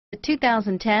The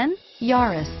 2010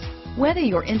 Yaris. Whether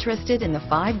you're interested in the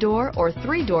 5-door or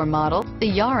 3-door model,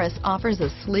 the Yaris offers a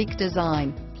sleek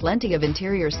design, plenty of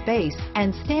interior space,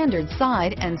 and standard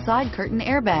side and side curtain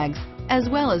airbags, as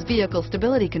well as vehicle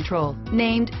stability control.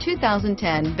 Named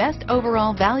 2010 Best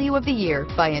Overall Value of the Year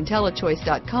by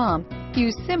IntelliChoice.com,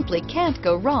 you simply can't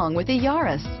go wrong with a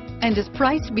Yaris, and is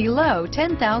priced below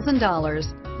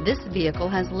 $10,000. This vehicle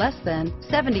has less than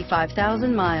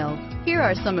 75,000 miles. Here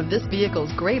are some of this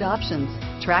vehicle's great options: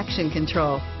 traction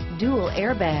control, dual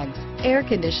airbags, air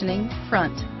conditioning,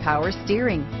 front, power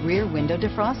steering, rear window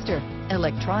defroster,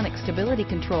 electronic stability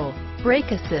control,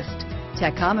 brake assist,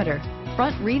 tachometer,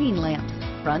 front reading lamps,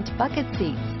 front bucket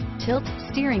seats, tilt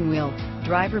steering wheel,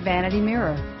 driver vanity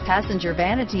mirror, passenger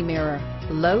vanity mirror,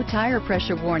 low tire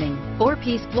pressure warning,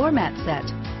 4-piece floor mat set,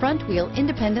 front wheel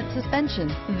independent suspension.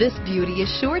 This beauty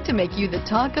is sure to make you the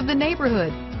talk of the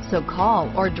neighborhood. So call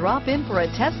or drop in for a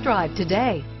test drive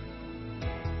today.